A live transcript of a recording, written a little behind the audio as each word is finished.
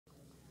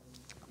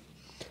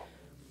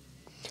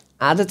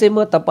आज चाहिँ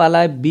म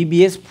तपाईलाई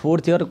BBS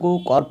 4th इयर को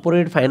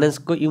कर्पोरेट फाइनेन्स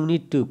को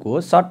युनिट 2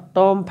 को सर्ट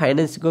टर्म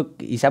फाइनेन्स को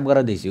हिसाब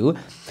गराउँदैछु।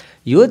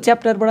 यो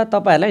च्याप्टरबाट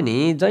तपाईहरुलाई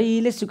नि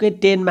जहिले सुकै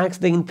 10 मार्क्स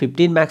देखि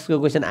 15 मार्क्स को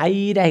क्वेशन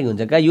आइरहेको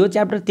हुन्छ का। यो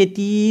च्याप्टर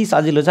त्यति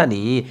सजिलो छ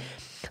नि।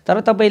 तर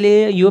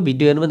तपाईले यो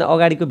भिडियो हेर्नुभन्दा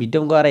अगाडिको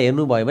भिडियोमा गएर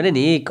हेर्नु भयो भने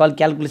नि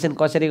क्याल्कुलेसन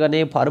कसरी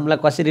गर्ने, फर्मुला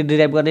कसरी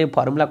डिराइभ गर्ने,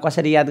 फर्मुला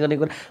कसरी याद गर्ने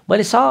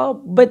मैले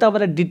सबै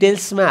तपाईलाई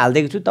डिटेल्समा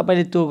हाल्दिएको छु।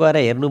 तपाईले त्यो गएर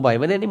हेर्नु भयो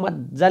भने नि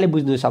मज्जाले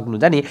बुझ्नु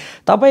सक्नुहुन्छ नि।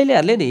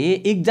 तपाईहरुले नि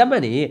एक्जाममा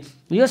नि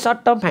यो सर्ट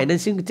टर्म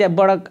फाइनान्सिङ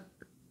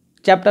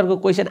च्याप्टरको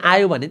क्वेशन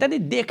आयो भने त नि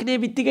देख्ने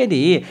बित्तिकै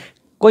नि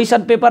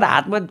क्वेशन पेपर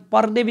हातमा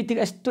पर्ने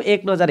बित्तिकै यस्तो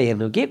एक नजर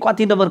हेर्नु कि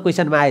कति नम्बर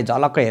क्वेशनमा आयो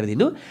झलक्क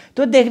हेर्दिनु।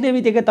 त्यो देख्ने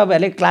बित्तिकै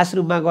तपाईहरुले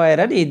क्लासरुममा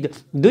गएर नि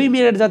 2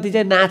 मिनेट जति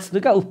चाहिँ नाच्नु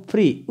क्या,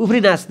 उफ्री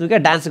नाच्नु क्या,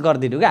 डान्स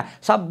गरिदिनु क्या।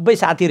 सबै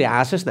साथीहरु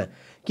हाँसोस् न,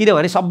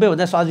 किनभने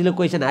सबैभन्दा सजिलो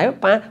क्वेशन आयो।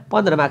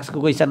 15 मार्क्सको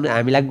क्वेशन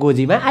हामीलाई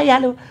गोजीमा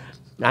आइहाल्यो।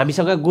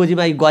 हामीसँग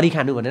गोजीमा गरी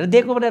खानु भनेर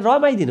दिएको भने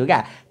रमाइदिनु क्या।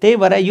 त्यही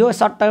भएर यो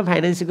सर्ट टर्म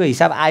फाइनान्सको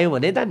हिसाब आयो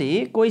भने त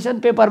नि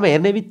क्वेशन पेपरमा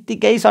हेर्ने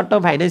बित्तिकै सर्ट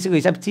टर्म फाइनान्सको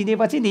हिसाब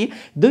चिनेपछि नि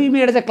 2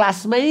 मिनेट चाहिँ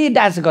क्लासमै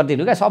डान्स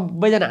गरिदिनु क्या।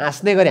 सबैजना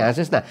हाँस्ने गरी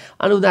हाँसोस् न।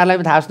 अनि उनीहरूलाई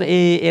पनि थाहा होस् न,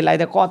 यसलाई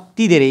त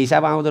कति धेरै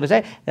हिसाब आउँदो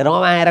रहेछ,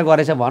 रमाएर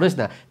गरेछ भन्नुहोस्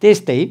न।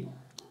 त्यस्तै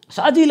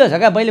सजिलो छ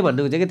क्या। मैले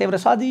भन्नु खोजेको त्यही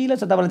भएर सजिलो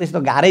छ, तपाईँलाई त्यस्तो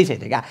गाह्रै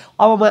छैन क्या।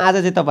 अब म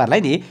आज चाहिँ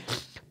तपाईँहरूलाई नि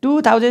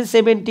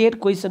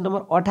 2078 क्वेशन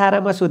नम्बर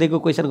 18 मा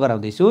सोधेको क्वेशन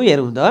गराउँदैछु।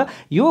 हेरौँ त,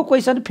 यो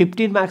क्वेशन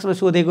 15 मार्क्समा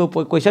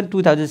सोधेको क्वेशन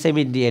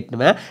 2078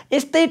 मा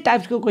यस्तै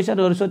टाइप्सको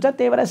क्वेशनहरु सोध्छ।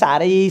 त्यही भएर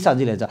साह्रै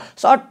सजिलो छ।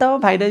 सर्ट टर्म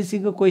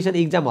फाइनान्सिङको क्वेशन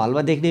एक्जाम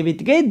हलमा देख्ने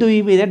बित्तिकै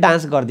 2 मिनेट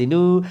डान्स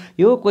गरिदिनु।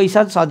 यो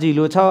क्वेशन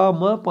सजिलो छ,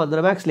 म 15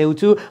 मार्क्स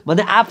ल्याउँछु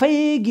भन्दै आफै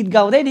गीत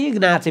गाउँदै नि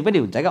नाचे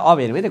पनि हुन्छ क्या। अब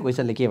हेरौँ है त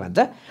क्वेशनले के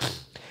भन्छ।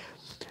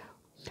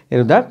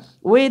 हेरौँ त,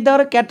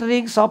 weather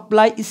catering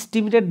supply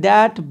estimated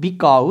that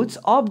because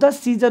of the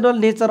seasonal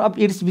nature of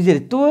its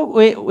business. त्यो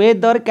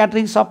वेदर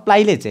क्याटरिङ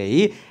सप्लाईले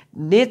चाहिँ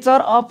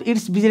नेचर अफ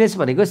इट्स बिजनेस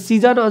भनेको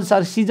सिजन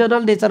अनुसार,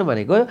 सिजनल नेचर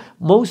भनेको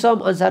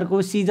मौसम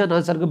अनुसारको, सिजन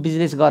अनुसारको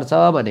बिजनेस गर्छ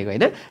भनेको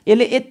होइन।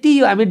 यसले यति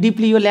यो हामी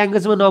डिपली यो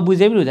ल्याङ्ग्वेजमा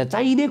नबुझे पनि हुन्छ।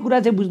 चाहिने कुरा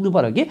चाहिँ बुझ्नु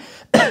पर्यो कि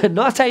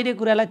नचाहिने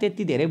कुरालाई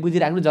त्यति धेरै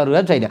बुझिराख्नु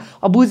जरुरत छैन।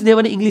 अब बुझ्ने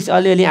भने इङ्ग्लिस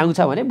अलिअलि आउँछ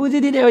भने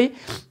बुझिदिने है।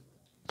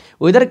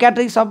 Weather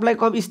catering supply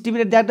com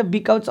estimated that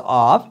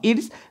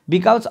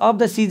because of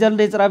the seasonal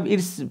nature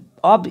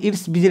of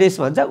its business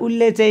भन्छ।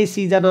 उसले चाहिँ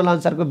सिजनल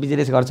अनुसारको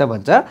बिजनेस गर्छ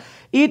भन्छ।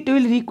 It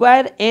will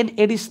require an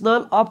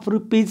additional of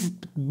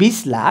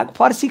 ₹20 lakh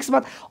for 6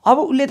 month. अब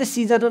उसले त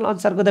सिजनल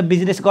अनुसारको त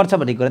बिजनेस गर्छ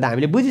भन्ने कुरा त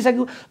हामीले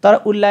बुझिसक्यौँ। तर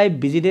उसलाई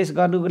बिजनेस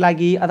गर्नुको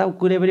लागि अथवा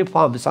कुनै पनि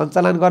फर्म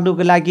सञ्चालन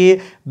गर्नुको लागि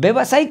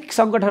व्यावसायिक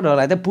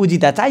सङ्गठनहरूलाई त पुँजी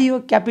त चाहियो,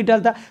 क्यापिटल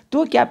त। त्यो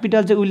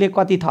क्यापिटल चाहिँ उसले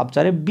कति थप्छ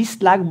अरे,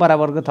 20 लाख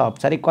बराबरको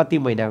थप्छ अरे। कति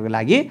महिनाको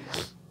लागि?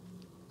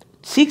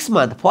 6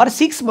 मन्थ, फर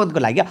 6 मन्थको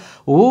लागि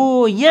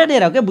हो।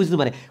 यहाँनिर क्या बुझ्नु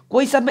पर्ने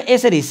क्वेसनमा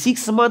यसरी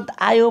 6 मन्थ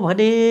आयो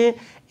भने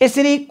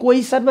यसरी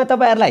क्वेसनमा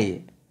तपाईँहरूलाई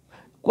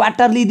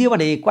क्वार्टरली दियो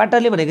भने,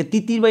 क्वार्टरली भनेको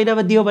 3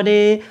 महिनामा दियो भने,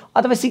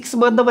 अथवा 6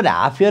 मन्थमा भने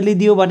हाफ इयरली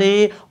दियो भने,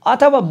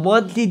 अथवा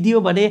मन्थली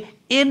दियो भने,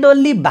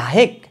 एनुअल्ली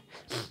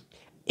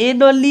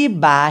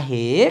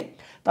बाहेक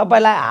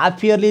तपाईलाई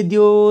half yearly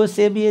दियोस्,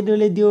 semi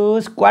annually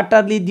दियोस्,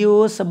 quarterly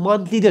दियोस्,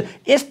 monthly दियोस्,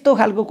 यस्तो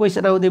खालको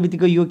क्वेसन आउने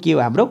बित्तिकै यो के हो,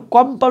 हाम्रो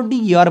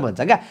कम्पाउन्डिङ इयर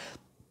भन्छ क्या।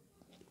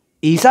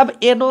 हिसाब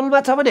एनुअलमा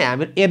छ भने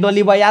हामी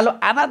एनुअली भइहाल्यो,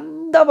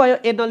 आनन्द भयो।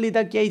 एनुअली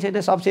त केही छैन,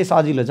 सबसे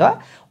सजिलो छ।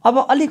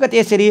 अब अलिकति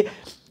यसरी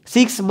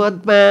 6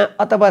 मन्थमा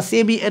अथवा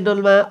सेमी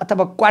एनुअलमा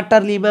अथवा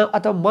क्वार्टरलीमा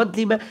अथवा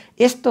मन्थलीमा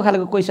यस्तो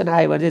खालको क्वेसन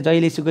आयो भने चाहिँ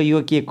जहिलेसुकै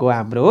यो के को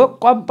हाम्रो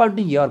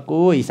कम्पाउन्डिङ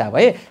इयरको हिसाब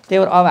है। त्यही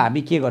भएर अब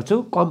हामी के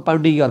गर्छौँ,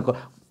 कम्पाउन्डिङ इयरको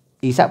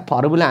हिसाब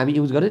फर्मुला हामी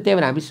युज गर्छौँ। त्यही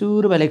भएर हामी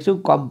सुरुमा लेख्छौँ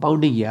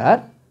कम्पाउन्डिङ इयर।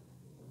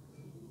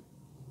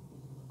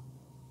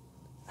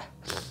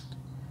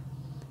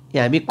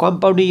 यहाँ हामी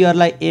कम्पाउन्डिङ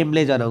इयरलाई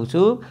एमले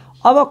जनाउँछौँ।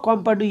 अब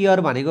कम्पाउन्डिङ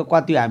इयर भनेको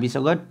कति हो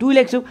हामीसँग 2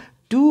 लेख्छौँ।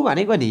 2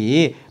 भनेको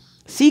नि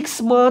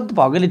 6 मन्थ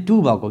भएकोले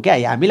 2 भएको क्या।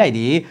 हामीलाई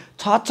नि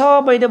 6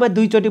 महिनामा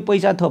 2 चोटि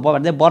पैसा थप्यो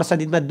भने वर्ष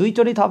दिनमा 2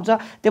 चोटि थप्छ।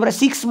 त्यही भएर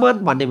 6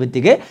 मन्थ भन्ने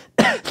बित्तिकै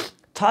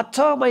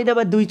 6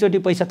 महिनामा 2 चोटि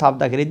पैसा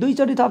थप्दाखेरि 2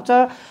 चोटि थप्छ।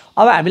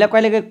 अब हामीलाई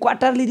कहिलेकाहीँ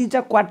क्वार्टरली दिन्छ।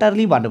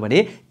 क्वार्टरली भन्नु भने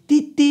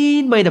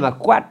 3 महिनामा,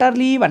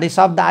 क्वार्टरली भन्ने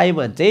शब्द आयो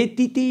भने चाहिँ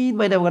 3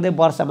 महिनामा गर्दै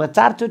वर्षमा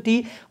 4 चोटि।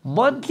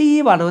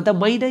 मन्थली भनौँ त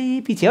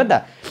महिनै पछि हो नि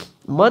त।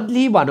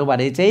 मन्थली भनौँ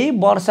भने चाहिँ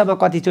वर्षमा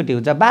कति चोटि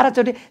हुन्छ, 12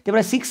 चोटि। त्यही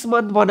भएर 6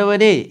 मन्थ भनौँ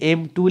भने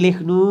M2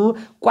 लेख्नु।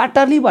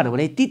 क्वार्टरली भनौँ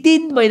भने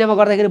 3 महिनामा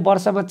गर्दाखेरि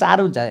वर्षमा 4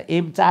 हुन्छ,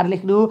 M4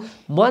 लेख्नु।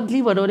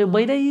 मन्थली भनौँ भने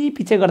महिनै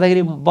पछि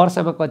गर्दाखेरि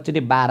वर्षमा कति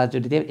चोटि, 12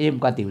 चोटि। त्यही M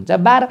कति हुन्छ,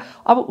 12।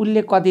 अब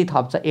उसले कति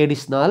थप्छ,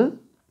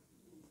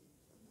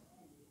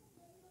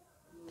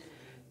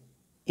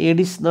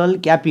 एडिसनल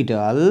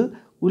क्यापिटल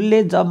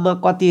उसले जम्मा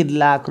कति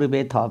लाख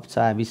रुपियाँ थप्छ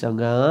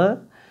हामीसँग,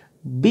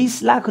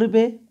 20 लाख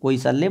रुपियाँ।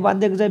 क्वेसनले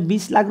भनिदिएको छ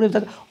 20 लाख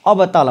रुपियाँ। अब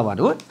तल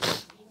भनौँ,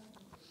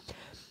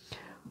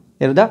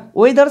 हेर्नु त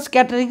weather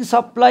स्क्याटरिङ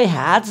supply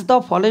ह्याज the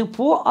following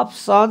 4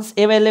 options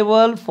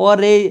available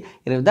for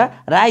हेर्नु त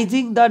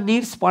राइजिङ द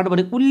निड्स फन्ड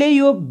भने उसले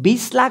यो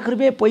 20 लाख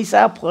रुपियाँ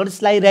पैसा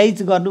फन्ड्सलाई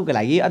राइज गर्नुको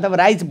लागि अथवा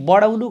राइज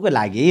बढाउनुको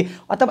लागि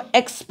अथवा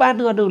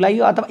एक्सपान्ड गर्नुको लागि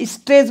अथवा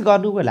स्ट्रेच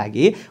गर्नुको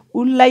लागि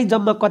उसलाई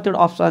जम्मा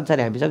कतिवटा अप्सन छ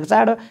अरे हामीसँग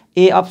 4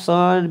 ए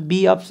option, be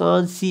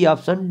option, C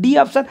option, D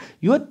option,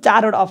 यो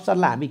 4वटा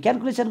अप्सनलाई हामी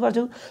क्याल्कुलेसन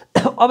गर्छौँ।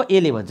 अब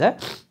यसले भन्छ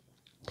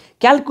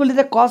calculate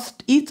the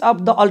cost each of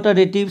the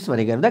alternatives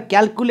भनेको हेर्नु त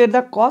calculate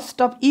the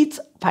cost of each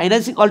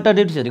financing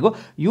alternatives भनेको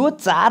यो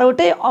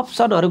 4वटै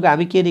अप्सनहरूको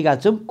हामी के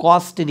निकाल्छौँ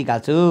कस्ट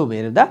निकाल्छौँ।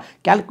 हेर्नु त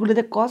calculate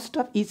the cost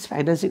of each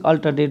financing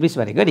alternatives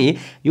भनेको नि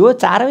यो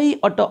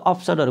 4वटा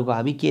अप्सनहरूको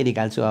हामी के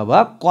निकाल्छौँ अब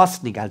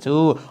कस्ट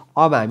निकाल्छौँ।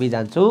 अब हामी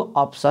जान्छौँ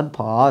अप्सन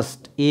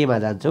फर्स्ट एमा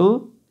जान्छौँ।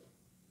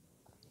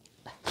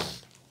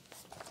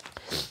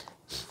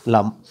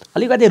 ल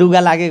अलिकति रुगा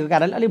लागेको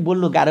कारणले अलिक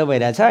बोल्नु गाह्रो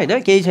भइरहेछ होइन,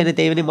 केही छैन,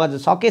 त्यही पनि म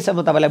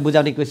सकेसम्म तपाईँलाई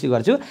बुझाउने कोसिस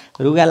गर्छु।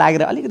 रुगा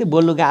लागेर अलिकति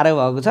बोल्नु गाह्रो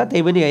भएको छ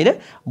त्यही पनि होइन,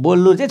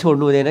 बोल्नु चाहिँ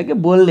छोड्नु हुँदैन कि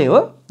बोल्ने हो,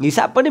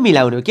 हिसाब पनि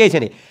मिलाउने हो, केही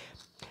छैन।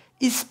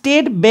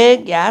 State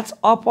bank ह्याज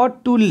afford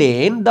to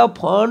lend the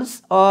funds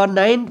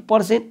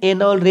 9%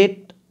 annual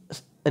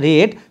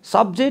rate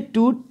subject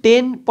to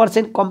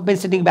 10%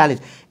 compensating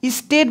balance.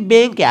 State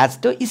bank ह्याज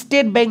त्यो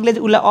स्टेट ब्याङ्कले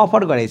चाहिँ उसलाई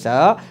अफर गरेछ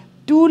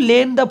टु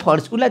लेन्ड द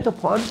फन्ड्स, उसलाई त्यो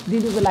फन्ड्स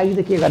दिनुको लागि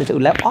चाहिँ के गरेछ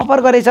उसलाई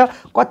अफर गरेछ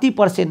कति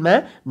पर्सेन्टमा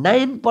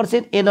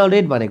 9% एनुअल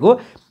रेट भनेको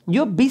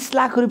यो 20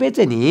 लाख रुपियाँ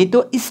चाहिँ नि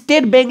त्यो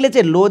स्टेट ब्याङ्कले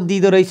चाहिँ लोन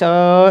दिँदो रहेछ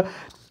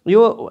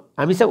यो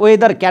हामीसँग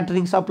वेदर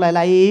क्याटरिङ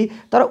सप्लाईलाई।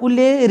 तर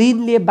उसले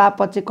ऋण लिए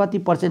बापत चाहिँ कति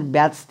पर्सेन्ट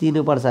ब्याज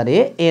तिर्नुपर्छ अरे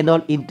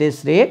एनुअल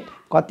इन्ट्रेस्ट रेट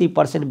कति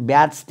पर्सेन्ट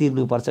ब्याज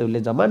तिर्नुपर्छ उसले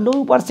जम्मा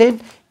 9%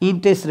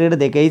 इन्ट्रेस्ट रेट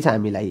दिएकै छ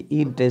हामीलाई।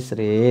 इन्ट्रेस्ट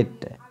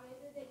रेट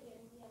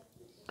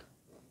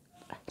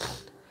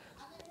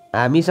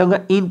हामीसँग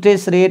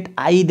इन्ट्रेस्ट रेट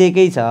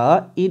आइदिएकै छ,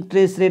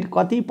 इन्ट्रेस्ट रेट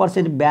कति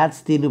पर्सेन्ट ब्याज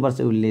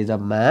तिर्नुपर्छ उसले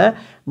जम्मा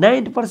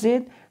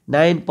 9%।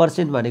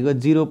 9% भनेको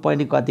 0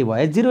 पनि कति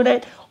भयो 0.9।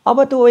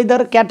 अब त्यो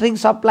वेदर क्याटरिङ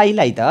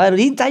सप्लाईलाई त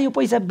ऋण चाहियो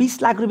पैसा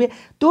 20 लाख रुपियाँ,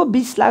 त्यो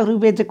 20 लाख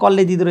रुपियाँ चाहिँ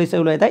कसले दिँदो रहेछ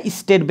उसलाई त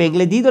स्टेट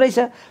ब्याङ्कले दिँदो रहेछ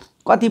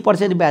कति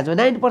पर्सेन्ट ब्याजमा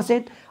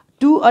 9%।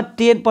 टु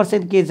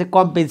 10% के चाहिँ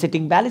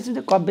कम्पेन्सेटिङ ब्यालेन्स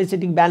हुन्छ।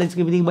 कम्पेन्सेटिङ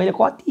ब्यालेन्सको मिनिङ मैले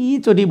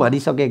कतिचोटि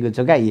भनिसकेको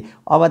छु क्या,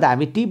 अब त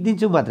हामी टिप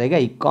दिन्छौँ मात्रै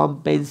क्या।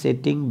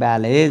 Compensating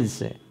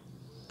balance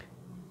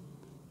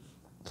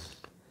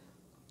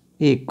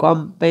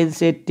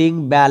compensating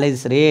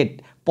balance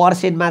rate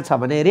पर्सेन्टमा छ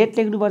भने रेट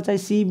लेख्नुपर्छ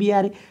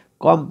सिबिआर।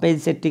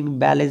 कम्पेन्सेटिङ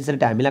ब्यालेन्स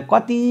रेट हामीलाई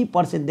कति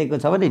पर्सेन्ट दिएको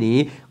छ भने नि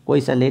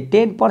क्वेसनले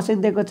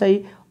 10% दिएको छ।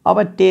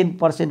 अब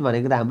 10%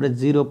 भनेको त हाम्रो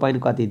 0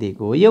 point कति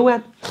दिएको हो यो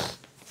 1।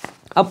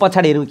 अब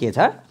पछाडि हेरौँ के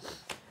छ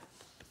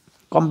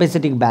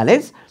compensating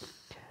balance.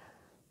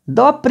 The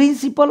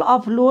principal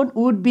of loan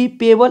would be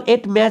payable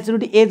at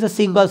maturity as a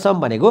single some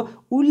भनेको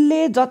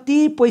उसले जति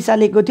पैसा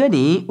लिएको थियो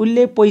नि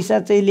उसले पैसा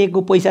चाहिँ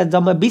लिएको पैसा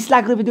जम्मा 20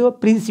 लाख रुपियाँ थियो।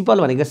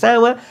 प्रिन्सिपल भनेको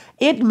सामा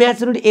at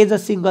maturity as a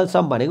single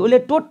some भनेको उसले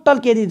टोटल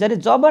के दिन्छ भने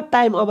जब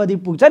टाइम अवधि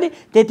पुग्छ नि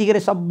त्यतिखेर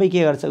सबै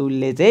के गर्छ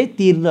उसले चाहिँ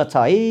तिर्न छ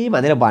है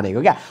भनेर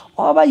भनेको क्या।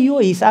 अब यो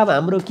हिसाब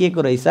हाम्रो के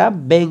को रहेछ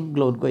ब्याङ्क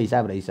लोनको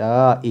हिसाब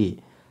रहेछ।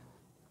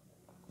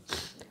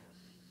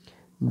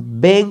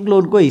 ब्याङ्क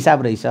लोनको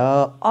हिसाब रहेछ।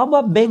 अब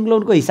ब्याङ्क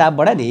लोनको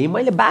हिसाबबाट नि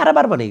मैले बार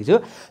भनेको छु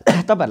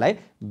तपाईँहरूलाई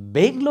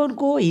ब्याङ्क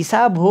लोनको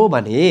हिसाब हो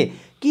भने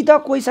कि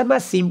त क्वेसनमा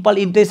सिम्पल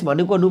इन्ट्रेस्ट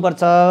भनेको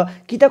हुनुपर्छ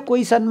कि त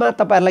क्वेसनमा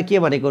तपाईँहरूलाई के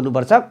भनेको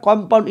हुनुपर्छ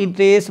कम्पाउन्ड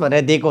इन्ट्रेस्ट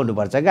भनेर दिएको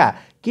हुनुपर्छ क्या।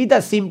 कि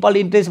त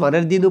सिम्पल इन्ट्रेस्ट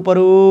भनेर दिनु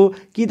पर्यो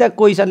कि त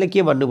क्वेसनले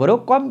के भन्नु पर्यो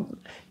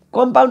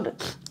कम्पाउन्ड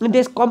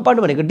इन्ट्रेस्ट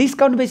कम्पाउन्ड भनेको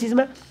डिस्काउन्ट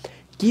बेसिसमा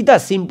कि त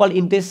सिम्पल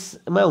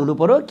इन्ट्रेस्टमा हुनु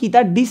पर्यो कि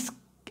त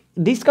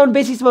डिस्काउन्ट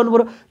बेसिसमा हुनु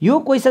पर्यो। यो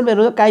क्वेसनमा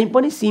हेर्नु काहीँ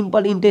पनि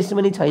सिम्पल इन्ट्रेस्ट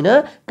पनि छैन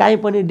काहीँ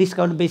पनि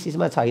डिस्काउन्ट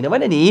बेसिसमा छैन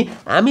भने नि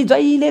हामी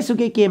जहिले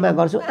सुकै केमा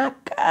गर्छौँ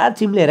आँखा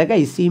चिम्लेर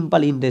क्या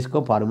सिम्पल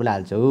इन्ट्रेस्टको फर्मुला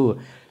हाल्छौँ।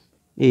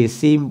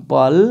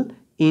 सिम्पल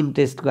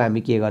इन्ट्रेस्टको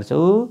हामी के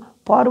गर्छौँ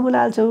फर्मुला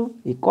हाल्छौँ।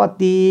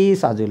 कति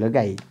सजिलो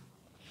क्या।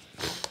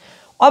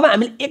 अब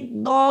हामीले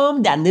एकदम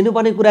ध्यान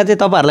दिनुपर्ने कुरा चाहिँ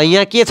तपाईँहरूलाई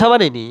यहाँ के छ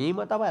भने नि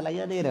म तपाईँहरूलाई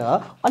यहाँनिर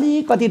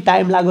अलिकति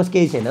टाइम लागोस्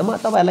केही छैन म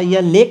तपाईँहरूलाई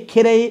यहाँ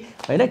लेखेरै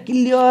होइन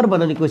क्लियर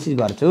बनाउने कोसिस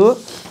गर्छु।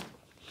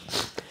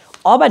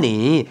 अब नि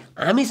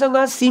हामीसँग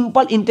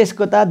सिम्पल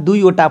इन्ट्रेस्टको त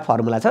दुईवटा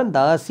फर्मुला छ नि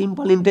त।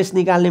 सिम्पल इन्ट्रेस्ट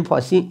निकाल्ने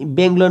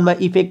ब्याङ्क लोनमा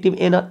इफेक्टिभ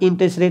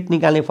इन्ट्रेस्ट रेट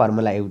निकाल्ने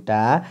फर्मुला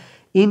एउटा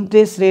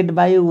interest rate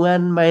by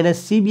 1 minus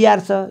CBR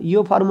छ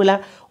यो फर्मुला।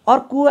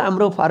 अर्को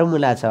हाम्रो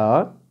फर्मुला छ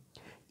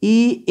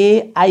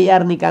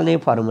EAIR निकाल्ने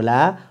formula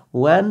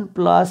 1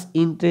 plus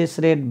interest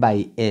rate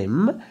by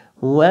M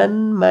 1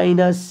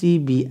 minus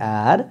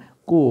CBR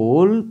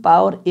coal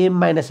power M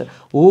minus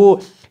हो।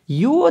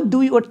 यो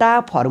दुईवटा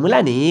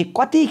फर्मुला नि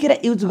कतिखेर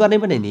युज गर्ने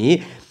भने नि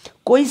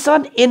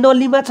क्वेसन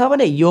एनुअलीमा छ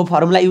भने यो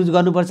फर्मुला युज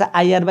गर्नुपर्छ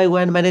IR by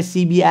 1 minus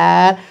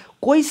CBR।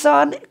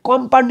 Question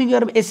compounding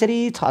इयरमा यसरी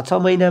 6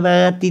 महिनामा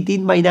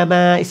 3 महिनामा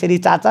यसरी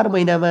 4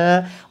 महिनामा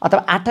अथवा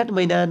 8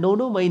 महिना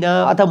 9 महिना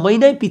अथवा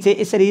महिनै पछि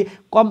यसरी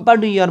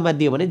कम्पाउन्डिङ इयरमा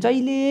दियो भने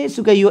जहिले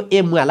सुकै यो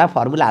एम वाला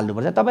फर्मुला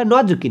हाल्नुपर्छ। तपाईँ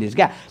नझुक्किनुहोस्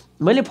क्या।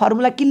 मैले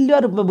फर्मुला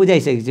क्लियर रूपमा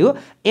बुझाइसकेको छु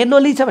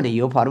एनुअली छ भने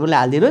यो फर्मुला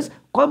हाल्दिनुहोस्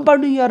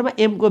कम्पाउन्डिङ इयरमा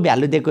m को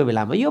भ्यालु दिएको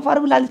बेलामा यो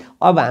फर्मुला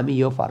अब हामी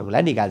यो फर्मुला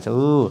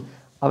निकाल्छौँ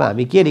अब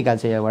हामी के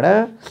निकाल्छौँ यहाँबाट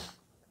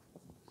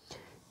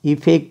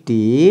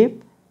इफेक्टिभ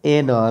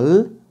एनुअल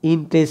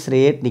इन्ट्रेस्ट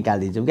रेट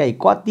निकाल्दिन्छौँ क्या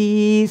कति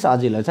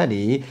सजिलो छ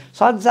नि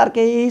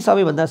संसारकै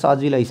सबैभन्दा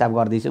सजिलो हिसाब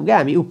गर्दैछौँ क्या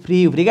हामी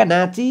उफ्री क्या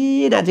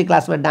नाची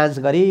क्लासमा डान्स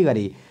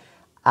गरी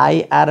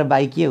आइआर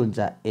बाई के हुन्छ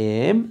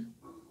am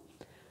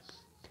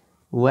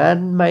 1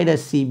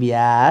 minus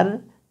CBR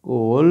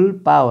whole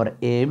power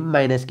am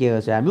minus के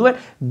गर्छौँ हामी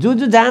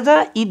जुन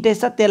जहाँ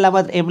इन्ट्रेस्ट छ त्यसलाई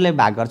मात्र एमले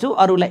भाग गर्छौँ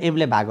अरूलाई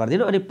एमले भाग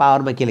गर्दिनौँ अनि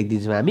पावरमा के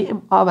लेखिदिन्छौँ हामी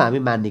अब हामी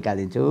मान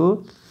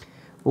निकालिदिन्छौँ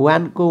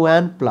 1 को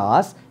 1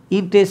 प्लस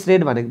इन्ट्रेस्ट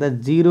रेट भनेको त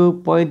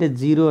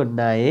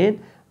 0.09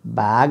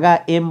 भागा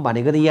एम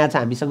भनेको त यहाँ छ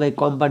हामीसँग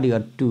compound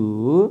year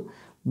 2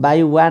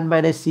 by 1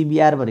 minus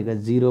CBR भनेको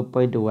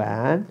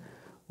 0.1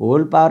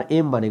 होल पावर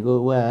एम भनेको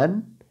 1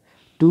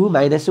 2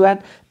 माइनस 1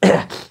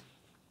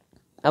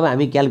 अब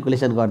हामी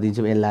क्यालकुलेसन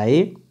गरिदिन्छौँ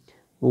यसलाई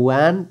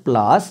 1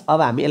 प्लस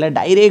अब हामी यसलाई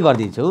डाइरेक्ट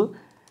गरिदिन्छौँ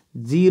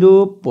 0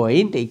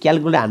 पोइन्ट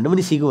क्यालकुलेटर हान्नु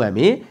पनि सिकौँ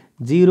हामी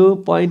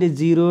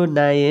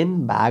 0.09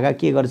 भागा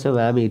के गर्छौँ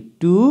हामी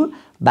 2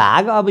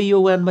 भाग अब यो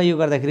 1 मा यो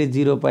गर्दाखेरि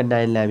 0.9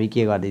 लाई हामी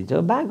के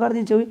गरिदिन्छौँ भाग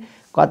गरिदिन्छौँ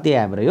कति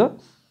हाम्रो यो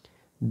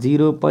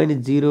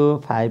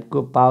 0.05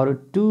 को पावर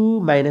 2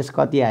 माइनस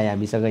कति आयो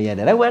हामीसँग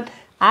यहाँनिर 1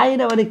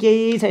 आएन भने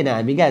केही छैन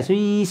हामी क्या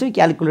सुई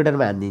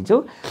क्यालकुलेटरमा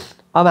हानिदिन्छौँ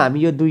अब हामी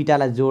यो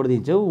दुईटालाई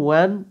जोडिदिन्छौँ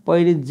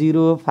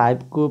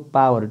 1.05 को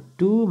पावर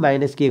 2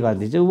 माइनस के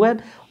गरिदिन्छौँ 1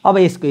 अब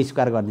यसको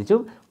स्क्वायर गरिदिन्छौँ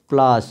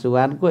प्लस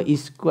 1 को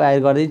स्क्वायर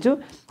गरिदिन्छौँ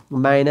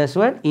माइनस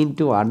 1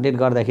 इन्टु 100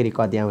 गर्दाखेरि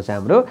कति आउँछ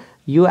हाम्रो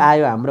यो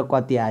आयो हाम्रो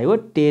कति आयो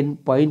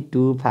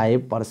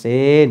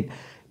 10.25%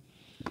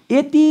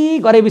 यति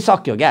गरेपछि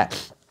सक्यो क्या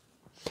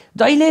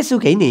जहिले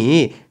सुकै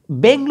नि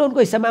ब्याङ्क लोनको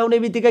हिसाबमा आउने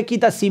बित्तिकै कि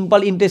त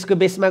सिम्पल इन्ट्रेस्टको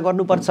बेसमा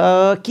गर्नुपर्छ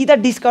कि त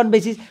डिस्काउन्ट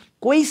बेसिस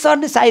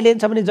क्वेसन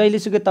साइलेन्ट छ भने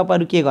जहिलेसुकै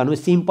तपाईँहरू के गर्नु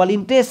सिम्पल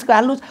इन्ट्रेस्टको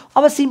हाल्नुहोस्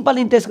अब सिम्पल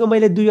इन्ट्रेस्टको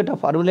मैले दुईवटा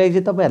फर्मुला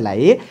चाहिँ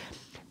तपाईँहरूलाई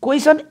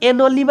क्वेसन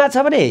एनुअलीमा छ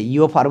भने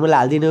यो फर्मुला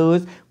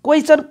हालिदिनुहोस्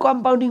क्वेसन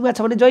कम्पाउन्डिङमा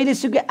छ भने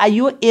जहिलेसुकै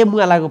यो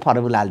एमवालाको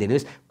फर्मुला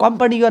हालिदिनुहोस्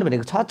कम्पाउन्डिङ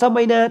भनेको 6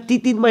 महिना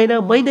 3 महिना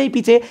महिनै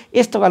पछि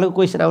यस्तो खालको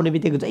क्वेसन आउने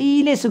बित्तिकै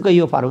जहिलेसुकै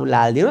यो फर्मुला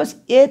हालिदिनुहोस्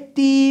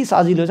यति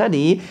सजिलो छ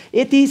नि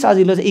यति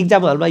सजिलो छ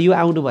इक्जाम हलमा यो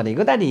आउनु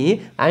भनेको त नि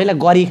हामीलाई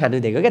गरी खानु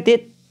दिएको क्या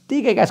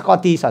त्यतिकै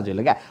कति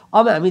सजिलो क्या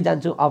अब हामी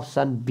जान्छौँ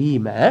अप्सन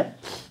बीमा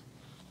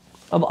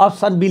अब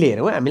अप्सन बीले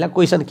हेरौँ हामीलाई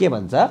क्वेसन के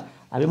भन्छ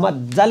हामी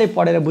मजाले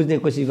पढेर बुझ्ने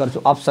कोसिस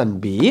गर्छौँ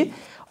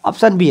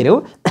अप्सन बी हेरौँ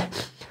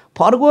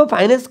फर्गो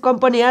finance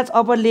company as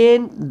upper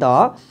lane the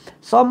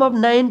some of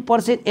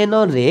 9%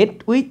 annual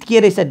rate with के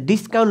रहेछ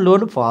discount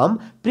loan form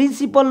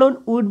principal loan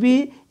would be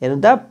हेर्नु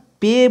त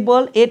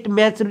payable at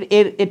maturity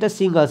at a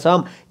single some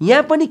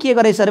यहाँ पनि के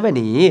गरेछ अरे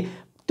भने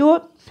त्यो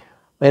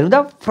हेर्नु त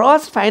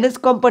first finance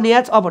company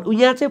as offer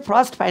यहाँ चाहिँ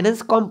फर्स्ट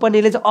फाइनेन्स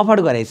कम्पनीले चाहिँ अफर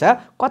गरेछ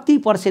कति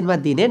पर्सेन्टमा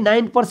दिने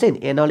 9%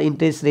 एनुअल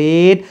इन्ट्रेस्ट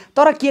रेट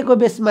तर के को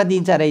बेसमा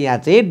दिन्छ अरे यहाँ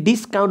चाहिँ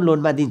डिस्काउन्ट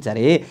लोनमा दिन्छ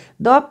अरे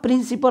the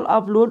principal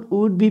of loan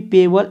would be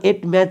payable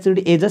at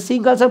maturity as a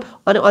single some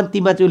अनि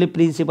अन्तिममा चाहिँ उसले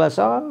प्रिन्सिपल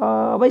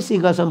सबै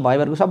सिङ्गल सम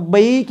भएभरको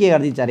सबै के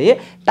गरिदिन्छ अरे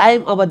टाइम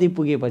अवधि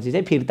पुगेपछि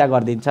चाहिँ फिर्ता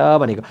गरिदिन्छ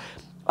भनेको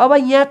अब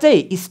यहाँ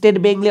चाहिँ स्टेट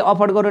ब्याङ्कले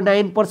अफर गर्यो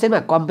 9% मा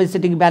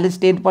कम्पेन्सेटिङ ब्यालेन्स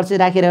 10%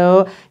 राखेर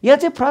यहाँ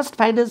चाहिँ फर्स्ट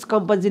फाइनेन्स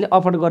कम्पनीले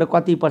अफर गर्यो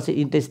कति पर्सेन्ट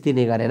इन्ट्रेस्ट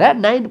दिने गरेर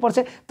 9%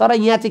 तर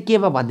यहाँ चाहिँ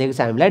केमा भनिदिएको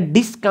छ हामीलाई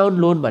डिस्काउन्ट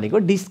लोन भनेको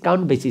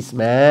डिस्काउन्ट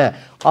बेसिसमा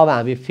अब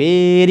हामी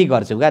फेरि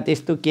गर्छौँ क्या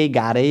त्यस्तो केही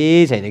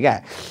गाह्रै छैन क्या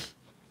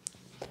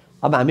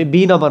अब हामी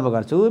बी नम्बरमा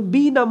गर्छौँ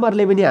बी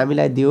नम्बरले पनि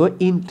हामीलाई दियो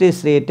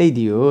इन्ट्रेस्ट रेटै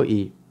दियो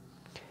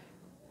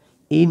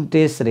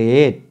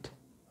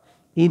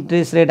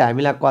इन्ट्रेस्ट रेट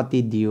हामीलाई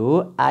कति दियो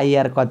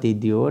आइआर कति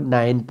दियो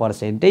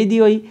 9%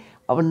 दियो है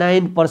अब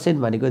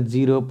 9% भनेको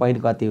 0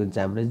 पोइन्ट कति हुन्छ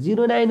हाम्रो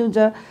 0.9 हुन्छ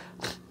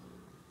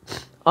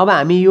अब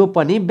हामी यो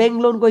पनि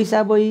ब्याङ्क लोनको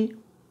हिसाब हो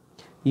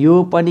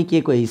यो पनि के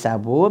को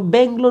हिसाब हो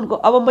ब्याङ्क लोनको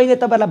अब मैले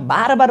तपाईहरुलाई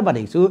बार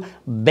भनेको छु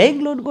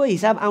ब्याङ्क लोनको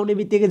हिसाब आउने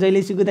बित्तिकै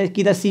जहिले सुकै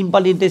कि त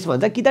सिम्पल इन्ट्रेस्ट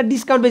भन्छ कि त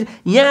डिस्काउन्ट बेस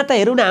यहाँ त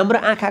हेरौँ न हाम्रो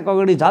आँखाको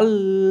अगाडि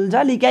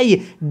झलझलिकै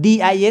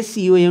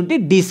डिआइएससिओएमटी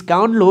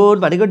डिस्काउन्ट लोन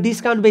भनेको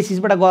डिस्काउन्ट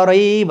बेसिसबाट गर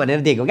है भनेर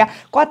दिएको क्या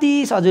कति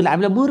सजिलो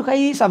हामीलाई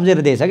मूर्खै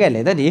सम्झेर दिएछ क्या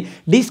यसले त नि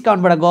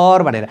डिस्काउन्टबाट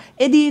गर भनेर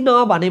यदि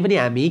नभने पनि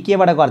हामी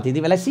केबाट गर्थ्यौँ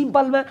त्यति बेला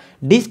सिम्पलमा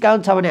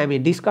डिस्काउन्ट छ भने हामी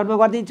डिस्काउन्टमा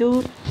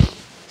गरिदिन्छौँ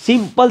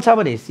सिम्पल छ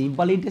भने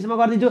सिम्पल इन्ट्रेस्टमा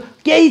गरिदिन्छौँ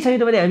केही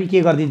छैन भने हामी के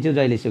गरिदिन्छौँ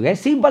जहिलेसुकै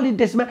सिम्पल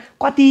इन्ट्रेस्टमा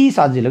कति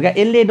सजिलो क्या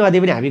यसले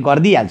नदिए पनि हामी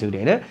गरिदिइहाल्छौँ नि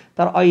होइन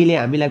तर अहिले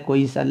हामीलाई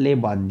क्वेसनले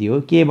भनिदियो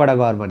केबाट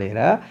गर भनेर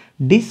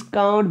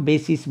डिस्काउन्ट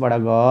बेसिसबाट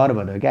गर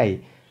भन्यो क्या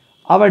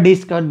अब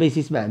डिस्काउन्ट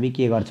बेसिसमा हामी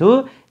के गर्छौँ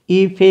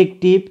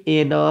इफेक्टिभ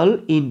एनुअल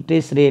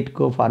इन्ट्रेस्ट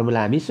रेटको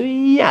फर्मुला हामी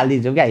सुई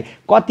हालिदिन्छौँ क्या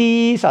कति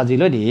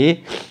सजिलो नि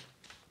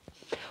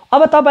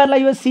अब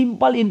तपाईहरुलाई यो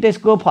सिम्पल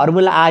इन्ट्रेस्टको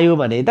फर्मुला आयो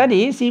भने त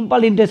नि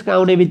सिम्पल इन्ट्रेस्टको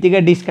आउने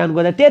बित्तिकै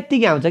डिस्काउन्टको त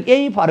त्यतिकै आउँछ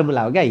केही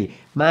फर्मुला हो क्या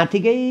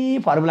माथिकै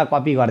फर्मुला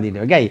कपी गरिदिने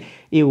हो क्या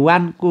यो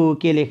 1 को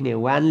के लेख्ने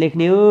 1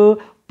 लेख्ने हो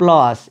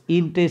plus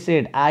interest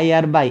rate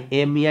IR by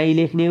MI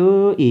लेख्ने हो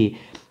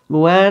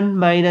 1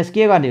 माइनस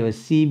के गर्ने हो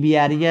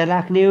सिबिआर यहाँ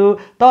राख्ने हो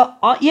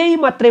त यही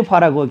मात्रै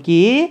फरक हो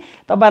कि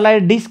तपाईलाई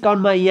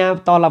डिस्काउन्टमा यहाँ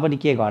तल पनि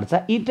के घट्छ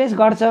इन्ट्रेस्ट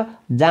घट्छ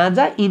जहाँ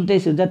जहाँ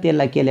इन्ट्रेस्ट हुन्छ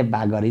त्यसलाई केले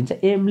भाग गरिन्छ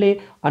एमले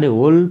अनि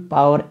होल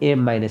पावर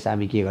एम माइनस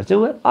हामी के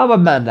गर्छौँ अब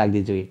मान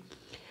राखिदिन्छु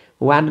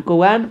 1 को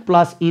 1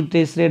 प्लस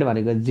इन्ट्रेस्ट रेट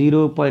भनेको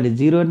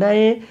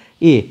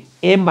 0.09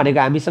 एम भनेको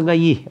हामीसँग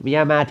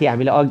यहाँ माथि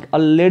हामीले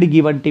अलरेडी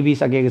गिभन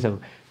टिपिसकेको छौँ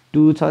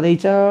 2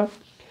 छँदैछ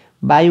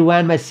बाई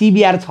 1 मा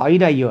सिबिआर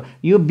छैन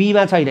यो बी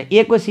मा छैन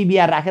ए को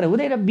सिबिआर राखेर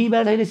हुँदैन बी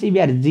मा छैन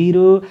सिबिआर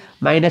 0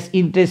 माइनस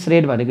इन्ट्रेस्ट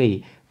रेट भनेको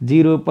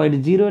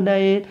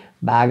 0.09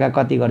 भागा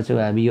कति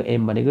गर्छौँ हामी यो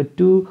एम भनेको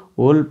 2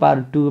 होल पावर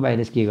 2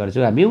 माइनस के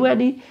गर्छौँ हामी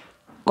 1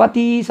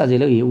 कति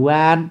सजिलो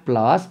 1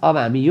 प्लस अब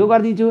हामी यो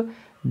गरिदिन्छौँ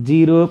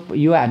 0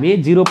 यो हामी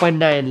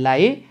 0.9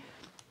 लाई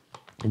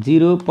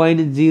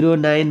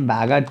 0.09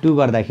 भागा 2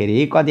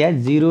 गर्दाखेरि कति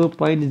आयो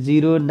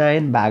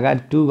 0.09 भागा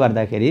 2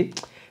 गर्दाखेरि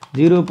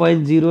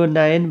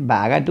 0.09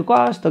 भागा 2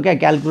 कस्तो क्या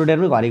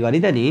क्याल्कुलेटरमै घरिघरि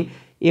त नि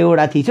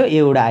एउटा थिचो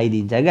एउटा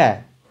आइदिन्छ क्या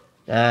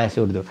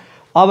सोध्दो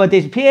अब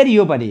त्यस फेरि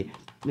यो पनि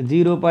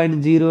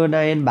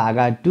 0.09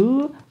 भागा 2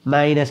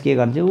 माइनस के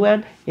गर्छ 1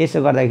 यसो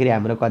गर्दाखेरि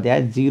हाम्रो कति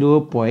आयो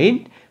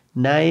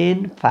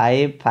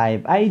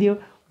 0.955 आइदियो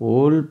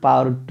होल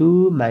पावर 2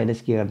 माइनस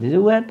के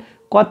गरिदिन्छु 1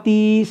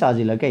 कति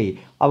सजिलो क्या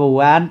अब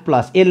 1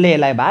 प्लस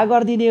यसलाई भाग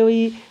गरिदिने हो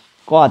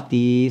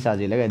कति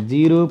सजिलो क्या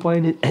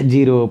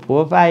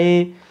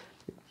 0.045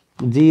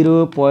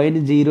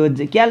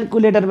 0.0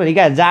 क्याल्कुलेटर पनि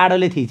क्या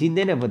जाडोले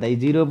थिचिँदैन पो त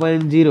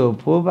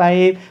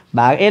 0.045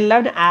 भाग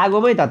यसलाई पनि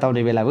आगोमै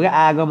तताउने बेला भयो क्या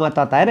आगोमा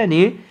तताएर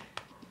नि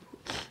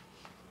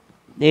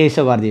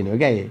यसो गरिदिनु हो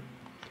क्या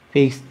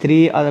फिक्स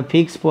 3 अथवा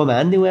फिक्स 4 मा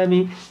हान्दिउँ हामी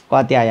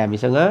कति आयो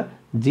हामीसँग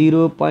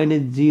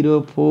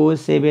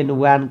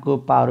 0.0471 को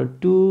पावर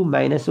 2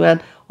 माइनस 1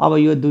 अब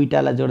यो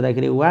दुईटालाई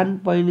जोड्दाखेरि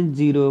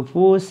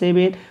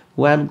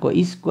 1.0471 को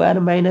स्क्वायर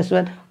माइनस 1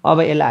 अब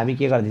यसलाई हामी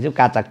के गरिदिन्छौँ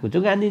काचा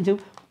कुचुक हानिदिन्छौँ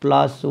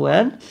प्लस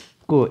 1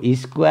 को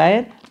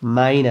स्क्वायर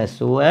माइनस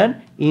 1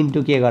 इन्टु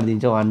के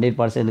गरिदिन्छौँ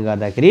 100%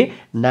 गर्दाखेरि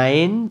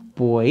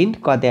 9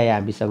 कति आयो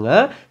हामीसँग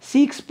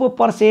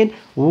 6%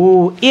 हो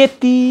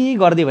यति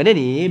गरिदियो भने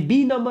नि बी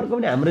नम्बरको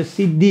पनि हाम्रो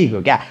सिद्धिको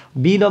क्या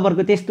बी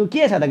नम्बरको त्यस्तो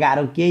के छ त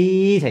गाह्रो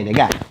केही छैन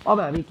क्या अब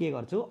हामी के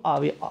गर्छौँ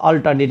अब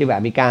अल्टरनेटिभ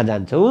हामी कहाँ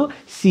जान्छौँ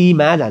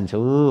सीमा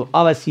जान्छौँ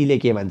अब सीले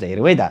के भन्छ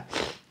हेरौँ है त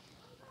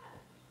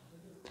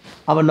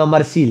अब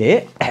number सीले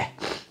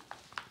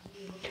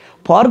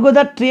फर्को the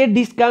trade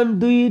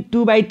discount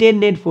 2/10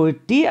 net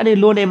 40 अनि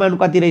लोन एमाउन्ट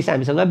कति रहेछ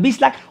हामीसँग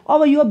 20 लाख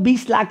अब यो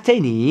 20 लाख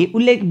चाहिँ नि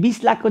उसले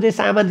 20 लाखको चाहिँ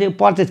सामान चाहिँ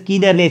पर्चेस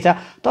किनेर ल्याएछ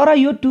तर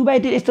यो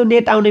 2/10 यस्तो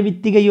नेट आउने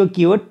बित्तिकै यो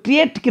के हो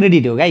ट्रेड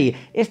क्रेडिट हो गाई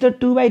यस्तो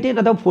 2/10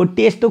 अथवा 40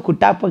 यस्तो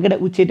खुट्टा पकेर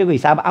उछेटेको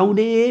हिसाब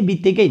आउने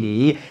बित्तिकै नि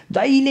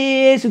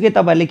जहिले सुके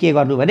तपाईँहरूले के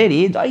गर्नु भने नि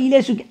जहिले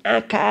सुके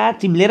आँखा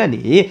चिम्लेर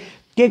नि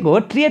के को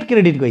ट्रेड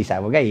क्रेडिटको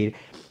हिसाब हो गाई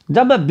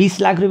जम्मा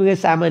 20 लाख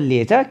रुपियाँको सामान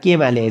लिएछ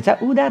केमा ल्याएछ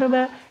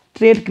उधारोमा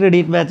ट्रेड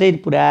क्रेडिटमा चाहिँ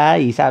पुरा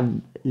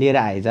हिसाब लिएर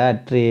आएछ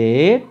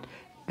ट्रेड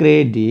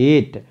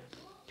क्रेडिट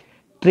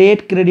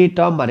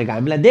टर्म भनेको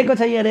हामीलाई दिएको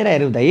छ यहाँनिर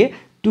हेरौँ त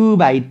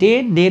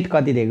 2/10 नेट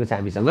कति दिएको छ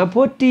हामीसँग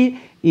 40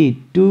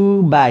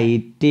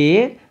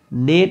 2/10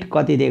 नेट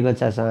कति दिएको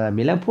छ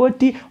हामीलाई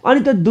 40 अनि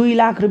त 2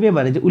 लाख रुपियाँ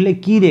भने चाहिँ उसले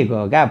किनेको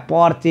हो क्या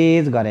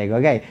पर्चेज गरेको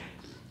क्या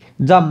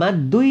जम्मा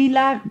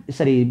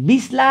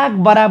 20 लाख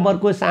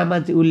बराबरको सामान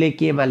चाहिँ उसले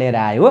केमा लिएर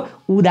आयो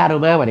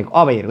उधारोमा भनेको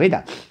अब हेरौँ है त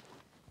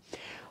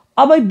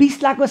अब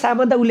 20 लाखको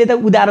सामान त उसले त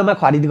उधारोमा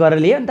खरिद गरेर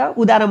ल्यायो नि त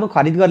उधारोमा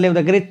खरिद गरेर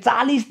ल्याउँदाखेरि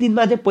 40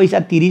 दिनमा चाहिँ पैसा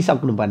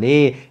तिरिसक्नुपर्ने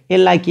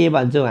यसलाई के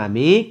भन्छौँ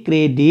हामी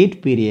क्रेडिट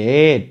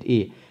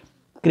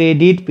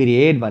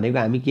पिरियड भनेको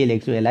हामी के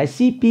लेख्छौँ यसलाई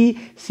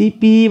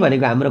सिपी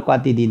भनेको हाम्रो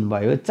कति दिन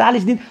भयो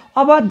 40 दिन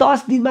अब 10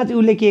 दिनमा चाहिँ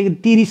उसले के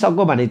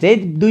तिरिसक्यो भने चाहिँ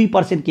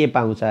 2% के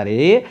पाउँछ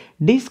अरे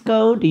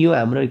डिस्काउन्ट यो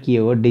हाम्रो के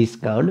हो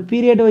डिस्काउन्ट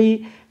पिरियड हो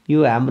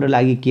यो हाम्रो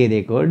लागि के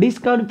दिएको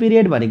डिस्काउन्ट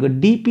पिरियड भनेको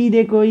डिपी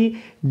दिएको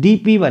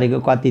डिपी भनेको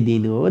कति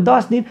दिन हो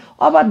 10 दिन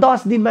अब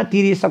 10 दिनमा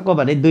तिरिसक्यो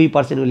भने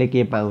 2% उसले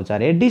के पाउँछ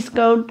अरे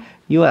डिस्काउन्ट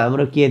यो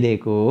हाम्रो के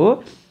दिएको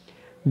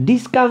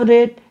डिस्काउन्ट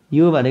रेट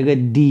यो भनेको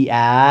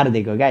डिआर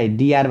दिएको क्या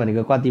डिआर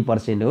भनेको कति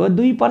पर्सेन्ट हो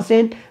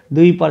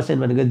 2%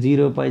 भनेको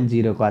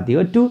 0.0 कति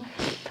हो 2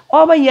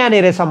 अब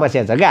यहाँनिर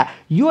समस्या छ क्या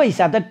यो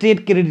हिसाब त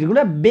ट्रेड क्रेडिटको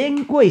न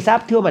ब्याङ्कको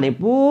हिसाब थियो भने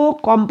पो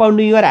कम्पाउन्ड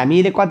इयर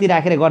हामीले कति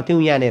राखेर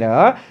गर्थ्यौँ यहाँनिर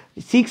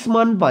 6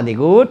 मन्थ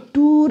भनेको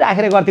 2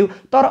 राखेर गर्थ्यौँ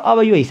तर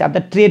अब यो हिसाब त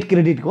ट्रेड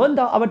क्रेडिटको हो नि त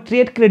अब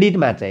ट्रेड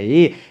क्रेडिटमा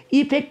चाहिँ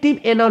इफेक्टिभ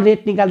एनुअल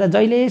रेट निकाल्दा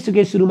जहिले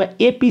सुके सुरुमा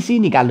एपिसी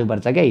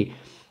निकाल्नुपर्छ क्या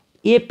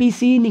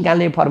एपिसी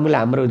निकाल्ने फर्मुला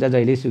हाम्रो हुन्छ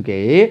जहिले सुके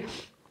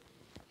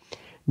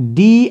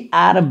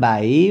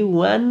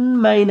dr/1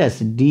 minus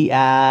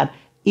dr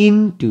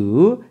into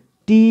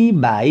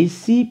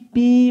t/cp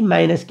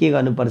minus के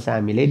गर्नुपर्छ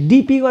हामीले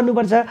डिपी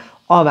गर्नुपर्छ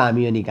अब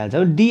हामी यो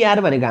निकाल्छौँ dr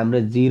भनेको हाम्रो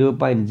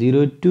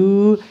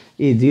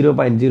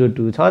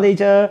 0.02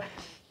 छँदैछ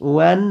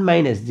 1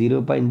 माइनस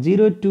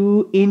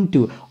 0.02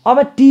 इन्टु अब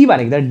टी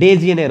भनेको त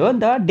डेजिनेर हो नि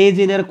त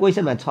डेजिनेर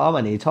क्वेसनमा छ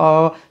भने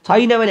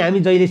छैन भने हामी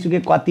जहिले सुकै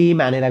कति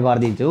मानेर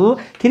गरिदिन्छौँ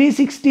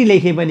 360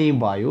 लेखे पनि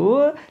भयो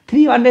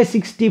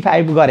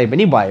 365 गरे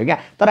पनि भयो क्या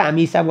तर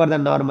हामी हिसाब गर्दा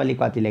नर्मली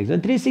कति लेख्छौँ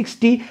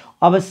 360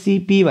 अब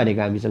सिपी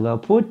भनेको हामीसँग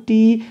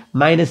 40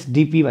 माइनस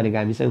डिपी भनेको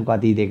हामीसँग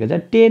कति दिएको छ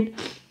 10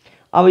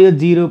 अब यो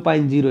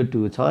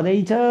 0.02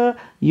 छँदैछ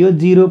यो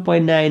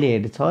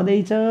 0.98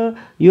 छँदैछ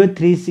यो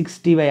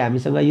 360 बाई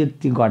हामीसँग यो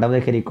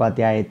घटाउँदाखेरि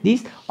कति आयो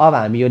 30 अब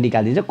हामी यो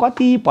निकालिदिन्छौँ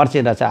कति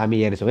पर्सेन्ट रहेछ हामी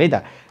हेर्छौँ है त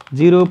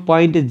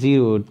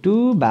 0.02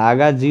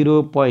 भागा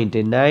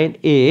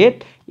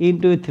 0.98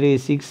 इन्टु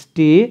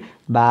 360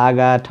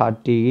 भागा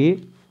 30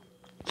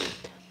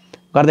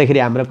 गर्दाखेरि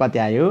हाम्रो कति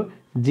आयो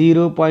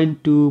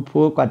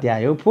 0.24 कति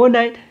आयो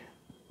 49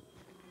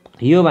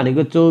 यो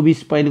भनेको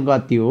 24 पोइन्ट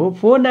कति हो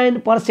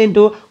 49%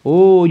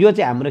 हो यो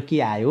चाहिँ हाम्रो के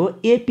आयो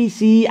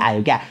एपिसी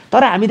आयो क्या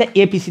तर हामी त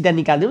एपिसी त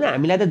निकाल्दैनौँ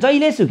हामीलाई त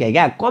जहिले सुके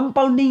क्या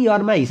कम्पाउन्डिङ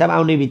इयरमा हिसाब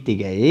आउने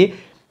बित्तिकै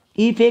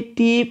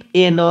इफेक्टिभ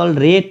एनुअल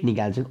रेट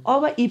निकाल्छौँ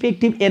अब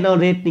इफेक्टिभ एनुअल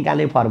रेट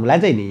निकाल्ने फर्मुला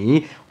चाहिँ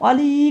नि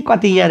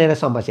अलिकति यहाँनिर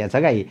समस्या छ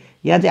क्या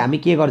यहाँ चाहिँ हामी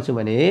के गर्छौँ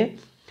भने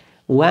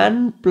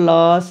 1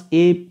 प्लस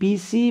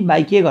एपिसी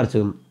बाई के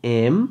गर्छौँ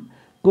एम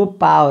को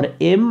पावर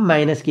एम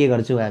माइनस के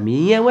गर्छौँ हामी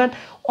यहाँ 1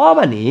 अब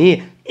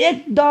भने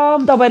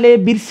एकदम तपाईँले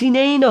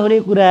बिर्सिनै नहुने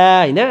कुरा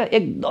हैन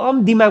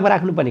एकदम दिमागमा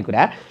राख्नुपर्ने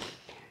कुरा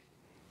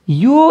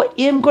यो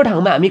एम को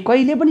ठाउँमा हामी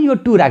कहिले पनि यो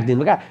 2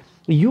 राख्दिनु क्या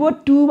यो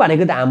 2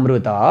 भनेको त हाम्रो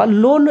त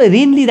लोन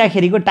ऋण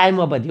लिँदाखेरिको टाइम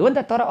अवधि हो नि त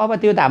तर अब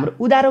त्यो त हाम्रो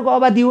उधारोको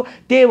अवधि हो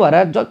त्यही भएर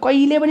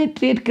कहिले पनि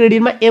ट्रेड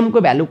क्रेडिटमा एम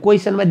को भ्यालु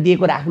क्वेसनमा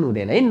दिएको राख्नु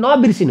हुँदैन है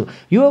नबिर्सिनु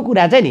यो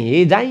कुरा चाहिँ नि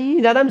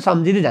जहीँ जाँदा पनि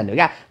सम्झिँदै जानु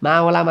क्या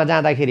मावलामा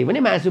जाँदाखेरि पनि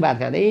मासु भात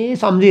खाँदै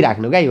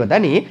सम्झिराख्नु क्या यो त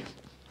नि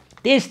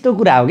त्यस्तो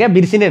कुरा हो क्या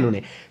बिर्सिनै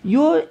हुने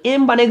यो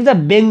एम भनेको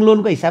चाहिँ ब्याङ्क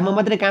लोनको हिसाबमा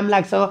मात्रै काम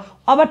लाग्छ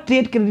अब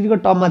ट्रेड क्रेडिटको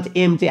टर्ममा चाहिँ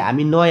एम चाहिँ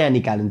हामी नयाँ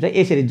निकाल्नुहुन्छ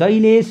यसरी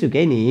जहिले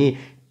सुकै नि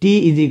T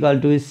is equal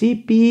to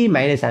CP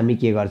minus हामी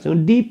के गर्छौँ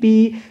डिपी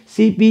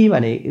सिपी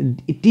भने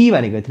टी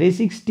भनेको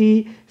 360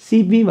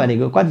 सिपी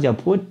भनेको कति छ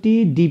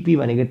 40 डिपी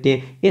भनेको 10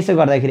 यसो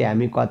गर्दाखेरि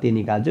हामी कति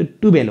निकाल्छौँ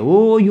 12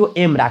 हो यो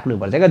एम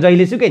राख्नुपर्छ क्या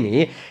जहिले सुकै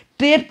नि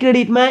ट्रेड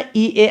क्रेडिटमा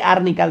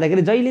इएआर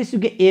निकाल्दाखेरि जहिले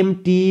सुकै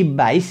MT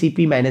by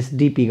CP minus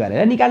DP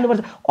गरेर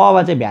निकाल्नुपर्छ अब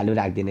चाहिँ भ्यालु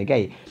राख्दिने क्या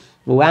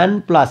 1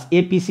 प्लस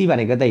एपिसी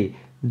भनेको चाहिँ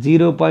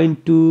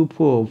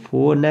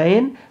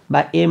 0.2449 बा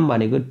एम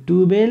भनेको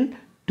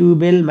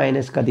 12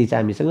 माइनस कति छ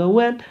हामीसँग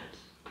 1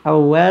 अब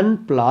 1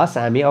 प्लस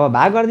हामी अब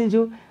भाग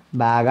गरिदिन्छौँ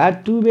भागा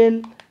 12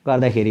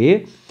 गर्दाखेरि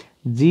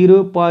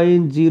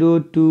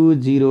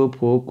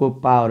 0.0204 को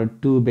पावर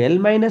 12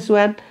 माइनस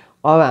 1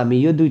 अब हामी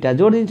यो दुईटा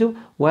जोडिदिन्छौँ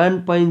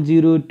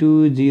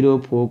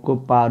 1.0204 को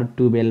पावर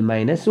 12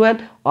 माइनस 1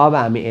 अब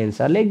हामी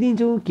एन्सर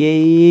लेखिदिन्छौँ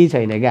केही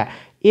छैन क्या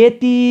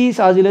यति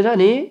सजिलो छ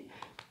नि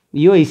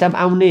यो हिसाब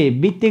आउने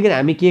बित्तिकै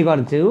हामी के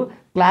गर्छौँ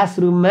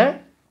क्लासरुममा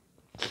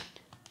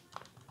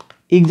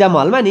इक्जाम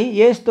हलमा नि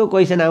यस्तो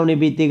क्वेसन आउने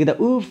बित्तिकै त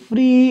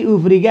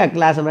उफ्री क्या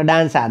क्लासमा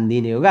डान्स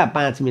हानिदिने हो क्या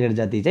 5 मिनट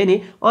जति चाहिँ नि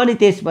अनि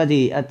त्यसपछि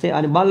चाहिँ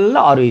अनि बल्ल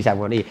अरू हिसाब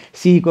गर्ने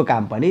सीको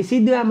काम पनि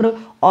सिद्धो हाम्रो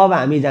अब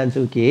हामी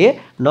जान्छौँ के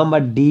नम्बर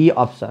डी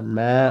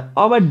अप्सनमा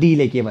अब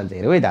डीले के भन्छ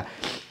हेरौँ है त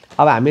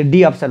अब हामी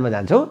डी अप्सनमा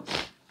जान्छौँ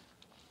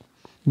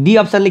डी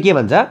अप्सनले के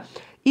भन्छ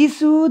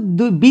issue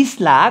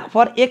 20 lakh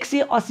for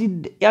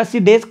 180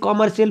 days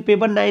commercial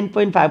paper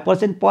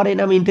 9.5% per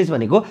annum interest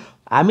भनेको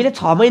हामीले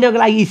 6 महिनाको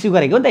लागि इस्यु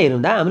गरेको नि त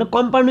हेरौँ त हाम्रो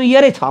कम्पाउन्ड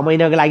इयरै 6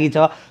 महिनाको लागि छ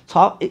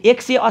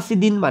 180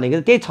 दिन भनेको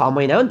त्यही 6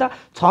 महिना हो नि त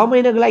 6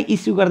 महिनाको लागि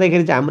इस्यु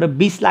गर्दाखेरि चाहिँ हाम्रो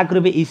 20 लाख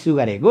रुपियाँ इस्यु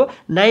गरेको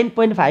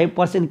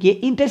 9.5% के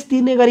इन्ट्रेस्ट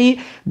तिर्ने गरी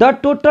the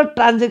total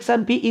transaction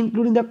fee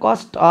including the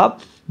cost of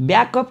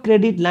backup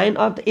credit line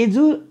of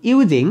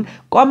using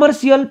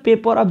commercial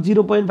paper of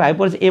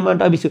 0.5%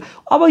 amount of issue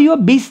अब यो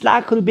 20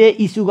 लाख रुपियाँ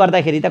इस्यु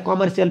गर्दाखेरि त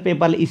कमर्सियल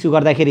पेपरले इस्यु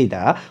गर्दाखेरि त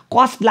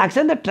कस्ट लाग्छ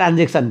नि त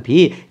ट्रान्जेक्सन फी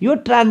यो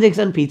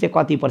ट्रान्जेक्सन फी चाहिँ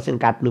कति पर्सेन्ट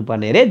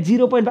काट्नुपर्ने अरे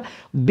 0.5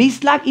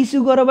 20 लाख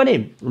इस्यु गर्यो भने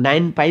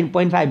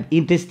 9.5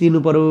 इन्ट्रेस्ट तिर्नु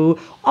पर्यो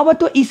अब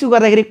त्यो इस्यु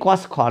गर्दाखेरि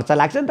कस्ट खर्च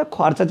लाग्छ नि त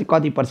खर्च चाहिँ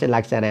कति पर्सेन्ट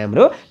लाग्छ अरे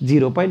हाम्रो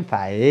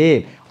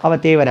 0.5 अब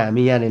त्यही भएर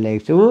हामी यहाँनिर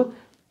लेख्छौँ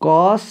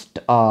कस्ट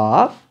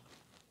अफ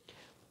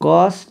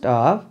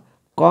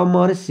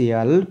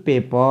कमर्सियल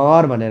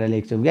पेपर भनेर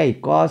लेख्छौँ क्या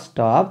कस्ट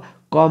अफ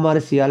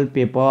कमर्सियल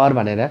पेपर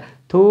भनेर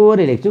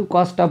थोरै लेख्छौँ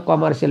कस्ट अफ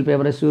कमर्सियल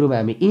पेपर सुरुमा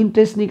हामी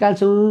इन्ट्रेस्ट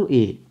निकाल्छौँ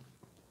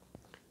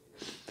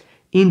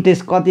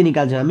इन्ट्रेस्ट कति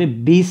निकाल्छौँ हामी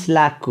 20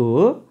 लाखको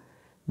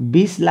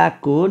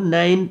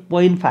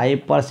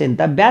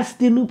 9.5% त ब्याज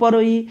तिर्नु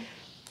पर्यो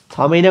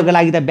 6 महिनाको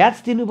लागि त ब्याज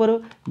तिर्नु पर्यो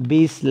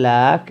 20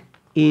 लाख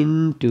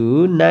इन्टु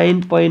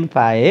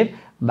 9.5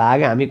 भाग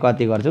हामी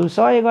कति गर्छौँ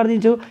 100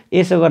 गरिदिन्छौँ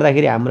यसो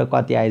गर्दाखेरि हाम्रो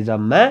कति आयो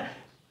जम्मा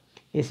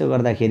यसो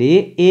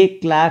गर्दाखेरि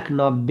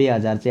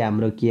 1,90,000 चाहिँ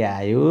हाम्रो के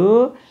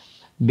आयो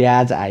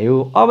ब्याज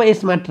आयो अब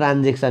यसमा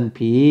ट्रान्जेक्सन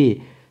फी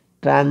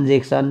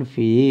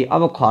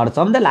अब खर्च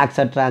पनि त लाग्छ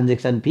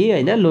ट्रान्जेक्सन फी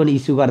हैन लोन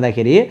इस्यु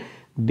गर्दाखेरि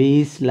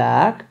 20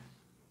 लाख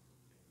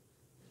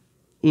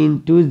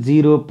इन्टु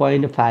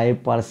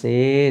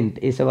 0.5%।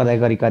 यसो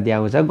गर्दाखेरि कति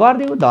आउँछ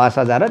गरिदिउँ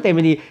 10,000 हो। त्यही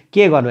पनि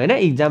के गर्नु होइन,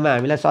 इक्जाममा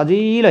हामीलाई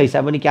सजिलो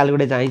हिसाब पनि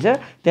क्यालकुलेटर चाहिन्छ,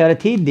 त्यही भएर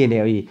थिचिदिने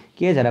हो।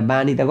 के छ र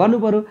बानी त गर्नु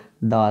पऱ्यो।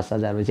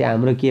 10,000 पछि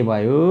हाम्रो के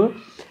भयो,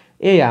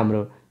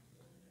 हाम्रो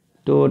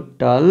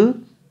total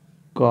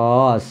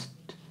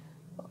cost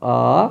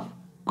of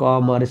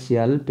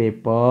commercial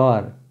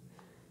paper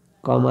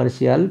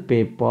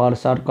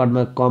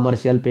सर्टकटमा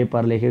commercial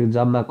paper लेखेको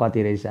जम्मा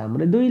कति रहेछ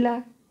हाम्रो 2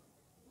 लाख।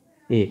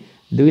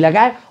 2 लाख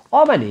आयो।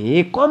 अब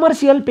भने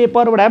कमर्सियल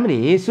पेपरबाट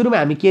पनि सुरुमा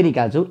हामी के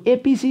निकाल्छौँ,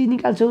 एपिसी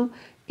निकाल्छौँ।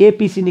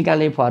 एपिसी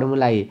निकाल्ने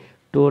formula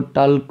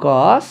total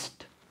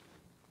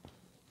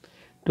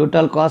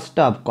cost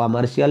of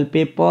commercial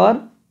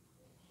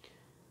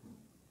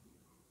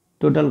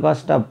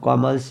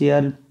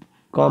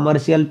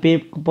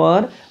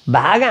paper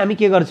भाग हामी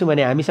के गर्छौँ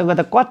भने हामीसँग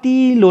त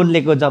कति लोन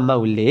लिएको जम्मा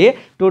उसले,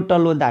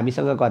 टोटल लोन त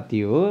हामीसँग कति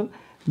हो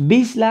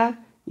 20 लाख।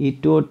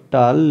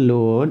 टोटल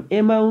लोन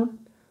एमाउन्ट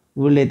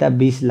उसले त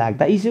 20 लाख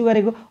त इस्यु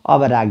गरेको।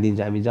 अब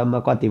राखिदिन्छौँ हामी जम्मा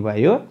कति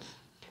भयो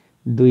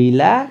 2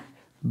 लाख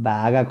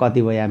भागा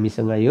कति भयो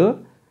हामीसँग यो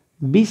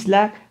 20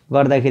 लाख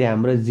गर्दाखेरि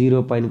हाम्रो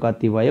 0 point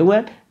कति भयो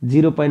 1।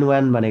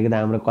 0.1 भनेको त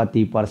हाम्रो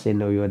कति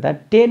पर्सेन्ट हो यो त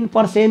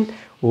 10%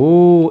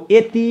 हो।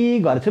 यति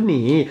गर्छौँ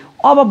नि।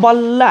 अब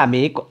बल्ल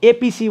हामी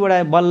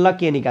एपिसीबाट बल्ल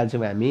के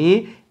निकाल्छौँ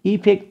हामी,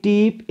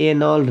 इफेक्टिभ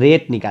एनुअल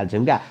रेट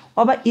निकाल्छौँ क्या।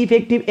 अब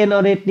इफेक्टिभ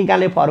एनुअल रेट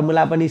निकाल्ने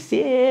फर्मुला पनि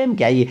सेम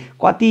क्या,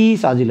 कति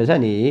सजिलो छ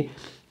नि।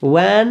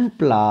 1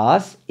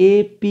 +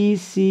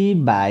 एपिसी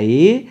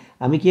बाई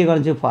हामी के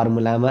गर्छौँ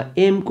फर्मुलामा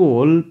m को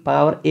होल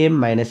पावर m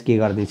माइनस के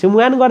गरिदिन्छौँ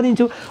 1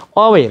 गरिदिन्छौँ।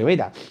 अब हेरौँ है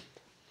त,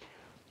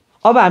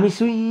 अब हामी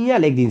सुइया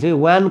लेखिदिन्छौँ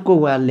 1 को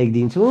 1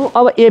 लेखिदिन्छौँ।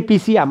 अब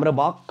एपिसी हाम्रो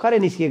भर्खरै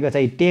निस्केको छ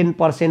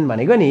 10%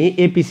 भनेको नि,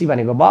 एपिसी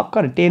भनेको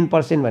भर्खर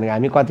 10% भनेको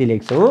हामी कति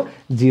लेख्छौँ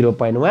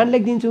 0.1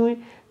 लेखिदिन्छौँ।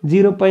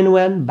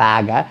 0.1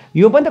 भागा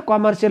यो पनि त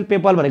कमर्सियल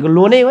पेपर भनेको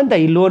लोनै हो नि त।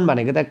 लोन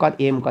भनेको त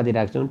m कति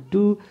राख्छौँ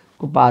 2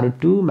 को पावर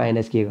 2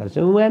 माइनस के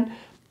गर्छौँ 1।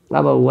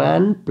 अब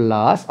 1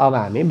 प्लस अब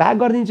हामी भाग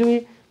गरिदिन्छौँ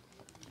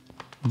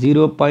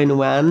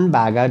 0.1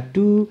 भागा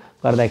 2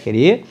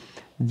 गर्दाखेरि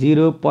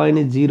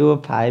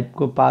 0.05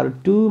 को पावर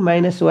 2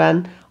 माइनस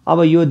 1।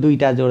 अब यो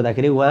दुईटा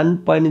जोड्दाखेरि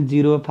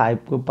 1.05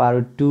 को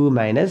पावर 2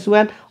 माइनस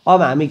 1।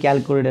 अब हामी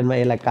क्यालकुलेटरमा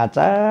यसलाई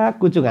काचा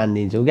कुचुक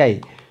हानिदिन्छौँ क्या।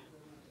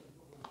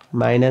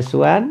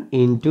 -1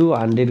 इन्टु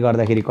 100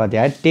 गर्दाखेरि कति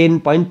आयो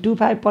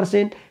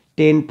 10.25%।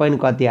 10 point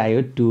कति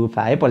आयो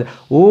 25%।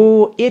 हो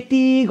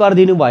यति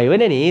गरिदिनु भयो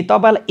भने नि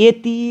तपाईँलाई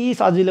यति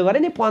सजिलो गरे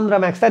नि 15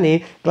 मार्क्स त नि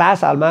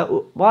क्लास हलमा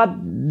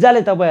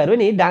मजाले तपाईँहरू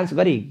नि डान्स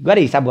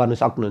गरी हिसाब गर्नु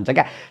सक्नुहुन्छ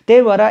क्या।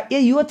 त्यही भएर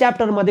यो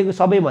च्याप्टर मध्येको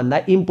सबैभन्दा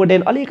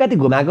इम्पोर्टेन्ट अलिकति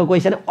घुमाएको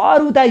क्वेसन,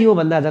 अरू त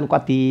योभन्दा झन्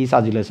कति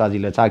सजिलो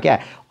छ क्या।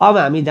 अब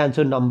हामी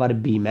जान्छौँ नम्बर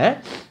बीमा।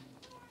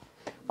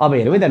 अब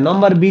हेरौँ है त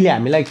नम्बर बीले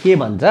हामीलाई के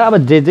भन्छ। अब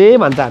जे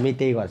भन्छ हामी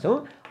त्यही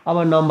गर्छौँ। अब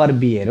नम्बर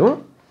बी हेरौँ।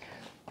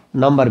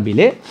 Number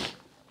बीले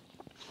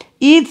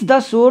Is the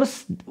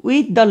source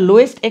with the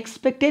lowest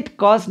expected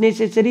cost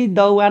necessary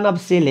the one of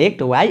select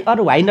why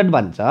or why not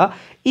भन्छ।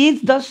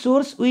 Is the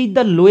source with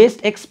the lowest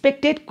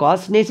expected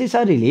cost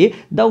necessarily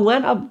the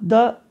one of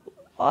the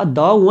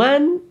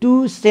one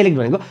to select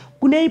भनेको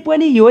कुनै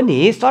पनि यो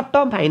नि short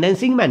term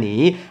फाइनेन्सिङमा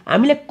नि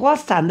हामीले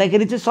cost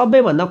छान्दाखेरि चाहिँ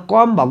सबैभन्दा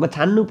कम भएको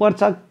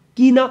छान्नुपर्छ।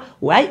 किन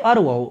वाइ अर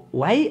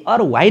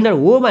वाइ नट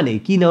हो भने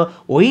किन,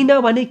 होइन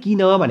भने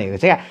किन भनेको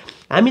चाहिँ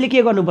हामीले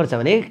के गर्नुपर्छ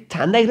भने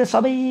छान्दाखेरि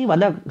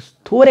सबैभन्दा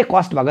थोरै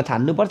कस्ट भएको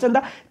छान्नुपर्छ नि त।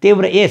 त्यही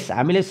भएर यस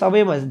हामीले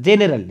सबैभन्दा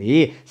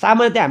जेनरली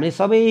सामान्यतया हामीले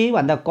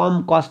सबैभन्दा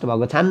कम कस्ट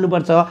भएको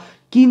छान्नुपर्छ।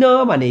 किन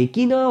भने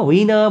किन,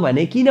 होइन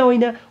भने किन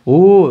होइन हो।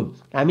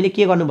 हामीले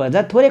के गर्नुपर्छ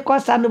थोरै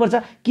कस्ट छान्नुपर्छ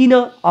किन।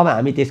 अब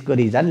हामी त्यसको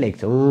रिजन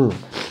लेख्छौँ।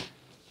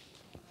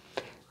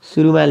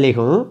 सुरुमा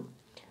लेखौँ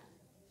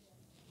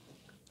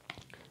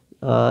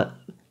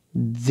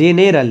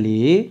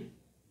जेनेरली,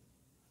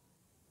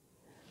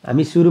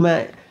 हामी सुरुमा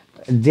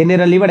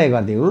जेनेरलीबाटै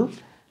गरिदिउँ।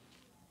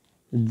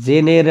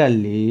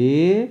 Generally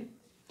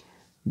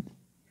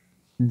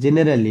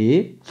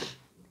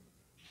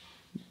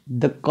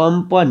the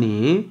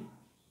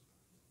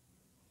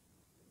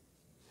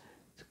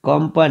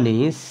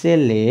company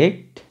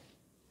select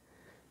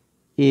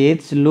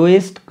its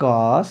lowest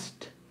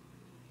cost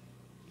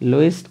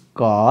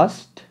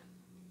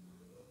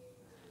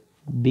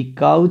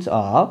because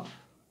of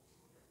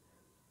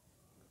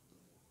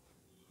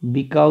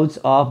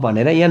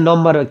भनेर यहाँ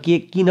नम्बर के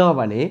किन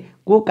भने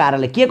को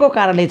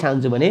कारणले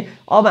छान्छु भने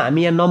अब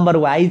हामी यहाँ नम्बर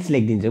वाइज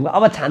लेखिदिन्छौँ।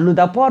 अब छान्नु त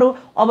पर्यो,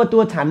 अब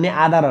त्यो छान्ने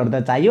आधारहरू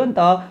त चाहियो नि त।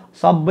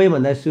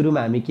 सबैभन्दा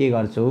सुरुमा हामी के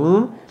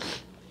गर्छौँ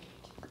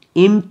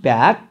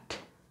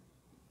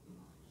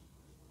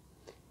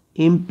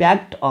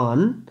इम्प्याक्ट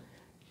अन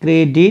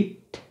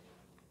क्रेडिट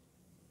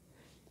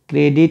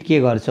के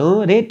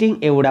गर्छौँ रेटिङ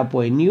एउटा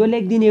पोइन्ट यो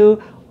लेखिदिने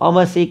हो।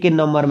 अब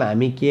सेकेन्ड नम्बरमा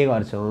हामी के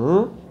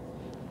गर्छौँ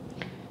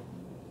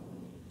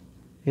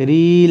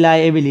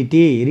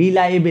रिलायबिलिटी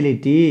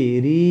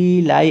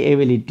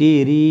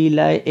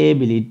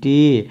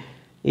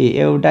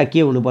एउटा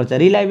के हुनुपर्छ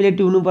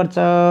रिलायबिलिटी हुनुपर्छ।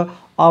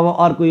 अब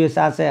अर्को यो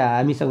साथै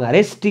हामीसँग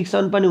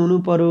रेस्ट्रिक्सन पनि हुनु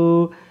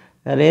पर्यो।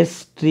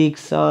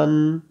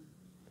 रेस्ट्रिक्सन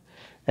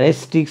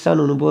रेस्ट्रिक्सन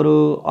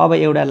हुनुपऱ्यो। अब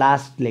एउटा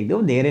लास्ट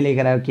लेखिदेऊ, धेरै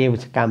लेखेर के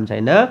काम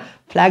छैन।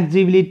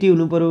 फ्लेक्जिबिलिटी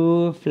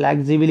हुनुपऱ्यो,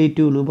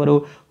 फ्लेक्जिबिलिटी हुनुपऱ्यो।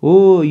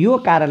 हो, यो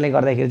कारणले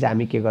गर्दाखेरि चाहिँ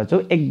हामी के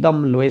गर्छौँ,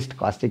 एकदम लोएस्ट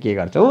कस्ट चाहिँ के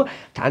गर्छौँ,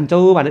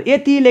 ठान्छौँ भनेर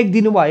यति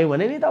लेखिदिनु भयो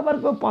भने नि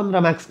तपाईँहरूको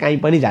 15 मार्क्स कहीँ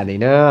पनि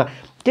जाँदैन।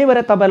 त्यही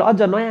भएर तपाईँले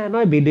अझ नयाँ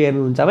नयाँ भिडियो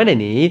हेर्नुहुन्छ भने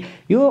नि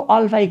यो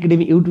अल्फा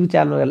एकाडेमी युट्युब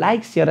च्यानललाई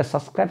लाइक, सेयर र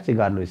सब्सक्राइब चाहिँ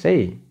गर्नुहोस्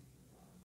है।